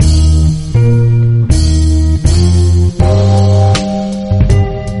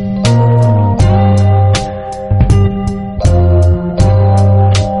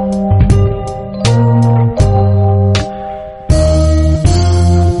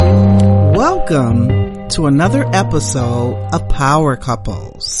Welcome to another episode of Power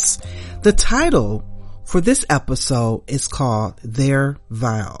Couples. The title for this episode is called Their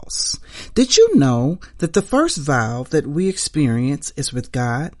Vows. Did you know that the first vow that we experience is with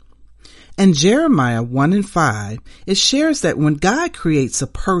God? In Jeremiah 1:5, it shares that when God creates a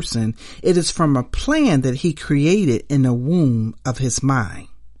person, it is from a plan that he created in the womb of his mind.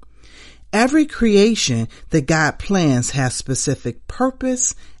 Every creation that God plans has specific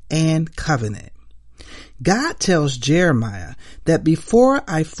purpose and covenant. God tells Jeremiah that before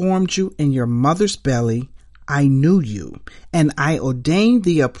I formed you in your mother's belly, I knew you, and I ordained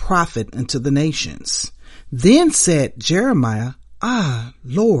thee a prophet unto the nations. Then said Jeremiah,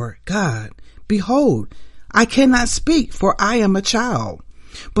 Lord God, behold, I cannot speak, for I am a child.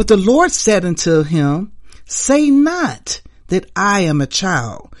 But the Lord said unto him, say not that I am a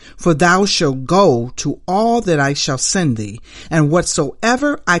child, for thou shalt go to all that I shall send thee, and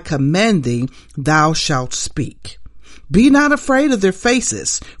whatsoever I command thee, thou shalt speak. Be not afraid of their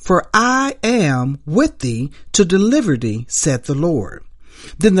faces, for I am with thee to deliver thee, said the Lord.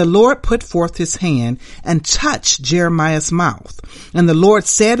 Then the Lord put forth his hand and touched Jeremiah's mouth. And the Lord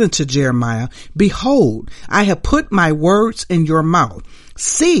said unto Jeremiah, behold, I have put my words in your mouth.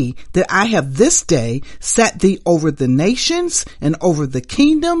 See that I have this day set thee over the nations and over the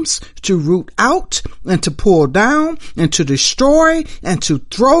kingdoms to root out and to pull down and to destroy and to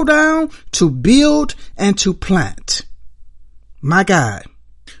throw down, to build and to plant. My God.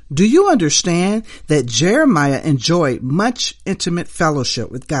 Do you understand that Jeremiah enjoyed much intimate fellowship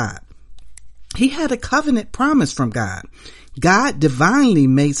with God? He had a covenant promise from God. God divinely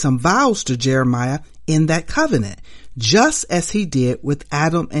made some vows to Jeremiah in that covenant, just as he did with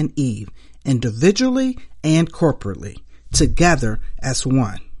Adam and Eve, individually and corporately, together as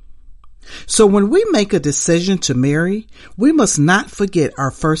one. So when we make a decision to marry, we must not forget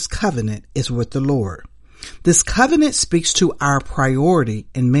our first covenant is with the Lord. This covenant speaks to our priority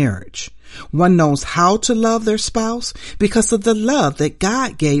in marriage. One knows how to love their spouse because of the love that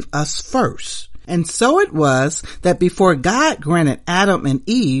God gave us first. And so it was that before God granted Adam and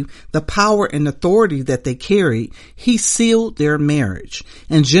Eve the power and authority that they carried, he sealed their marriage.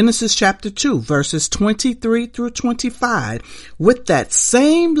 In Genesis chapter 2, verses 23 through 25, with that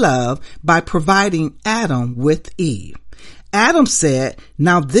same love by providing Adam with Eve. Adam said,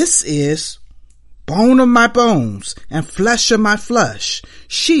 now this is bone of my bones and flesh of my flesh.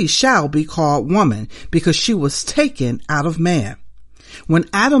 She shall be called woman because she was taken out of man. When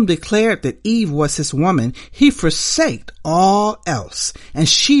Adam declared that Eve was his woman, he forsake all else, and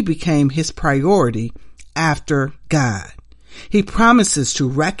she became his priority after God. He promises to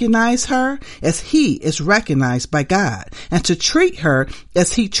recognize her as he is recognized by God, and to treat her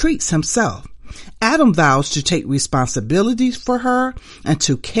as he treats himself. Adam vows to take responsibilities for her and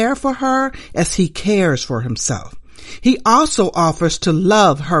to care for her as he cares for himself. He also offers to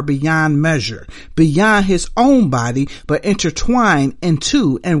love her beyond measure, beyond his own body, but intertwined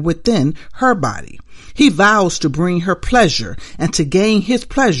into and within her body. He vows to bring her pleasure and to gain his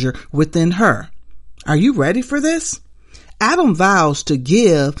pleasure within her. Are you ready for this? Adam vows to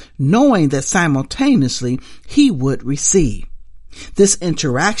give, knowing that simultaneously he would receive. This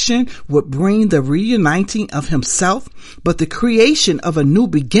interaction would bring the reuniting of himself, but the creation of a new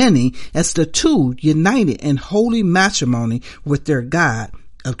beginning as the two united in holy matrimony with their God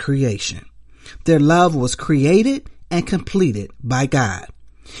of creation. Their love was created and completed by God.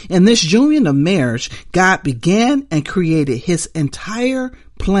 In this union of marriage, God began and created his entire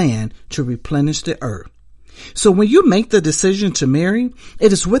plan to replenish the earth. So when you make the decision to marry,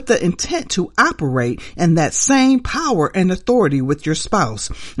 it is with the intent to operate in that same power and authority with your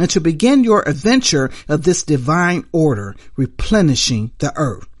spouse and to begin your adventure of this divine order, replenishing the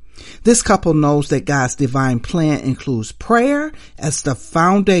earth. This couple knows that God's divine plan includes prayer as the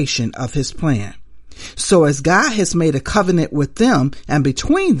foundation of his plan. So as God has made a covenant with them and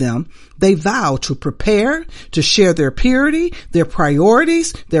between them, they vow to prepare, to share their purity, their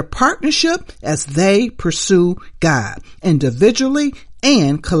priorities, their partnership as they pursue God individually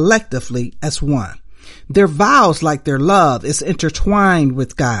and collectively as one. Their vows, like their love, is intertwined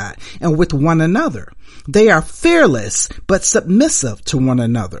with God and with one another. They are fearless but submissive to one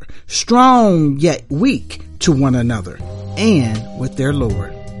another, strong yet weak to one another, and with their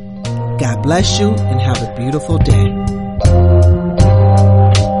Lord. God bless you and have a beautiful day.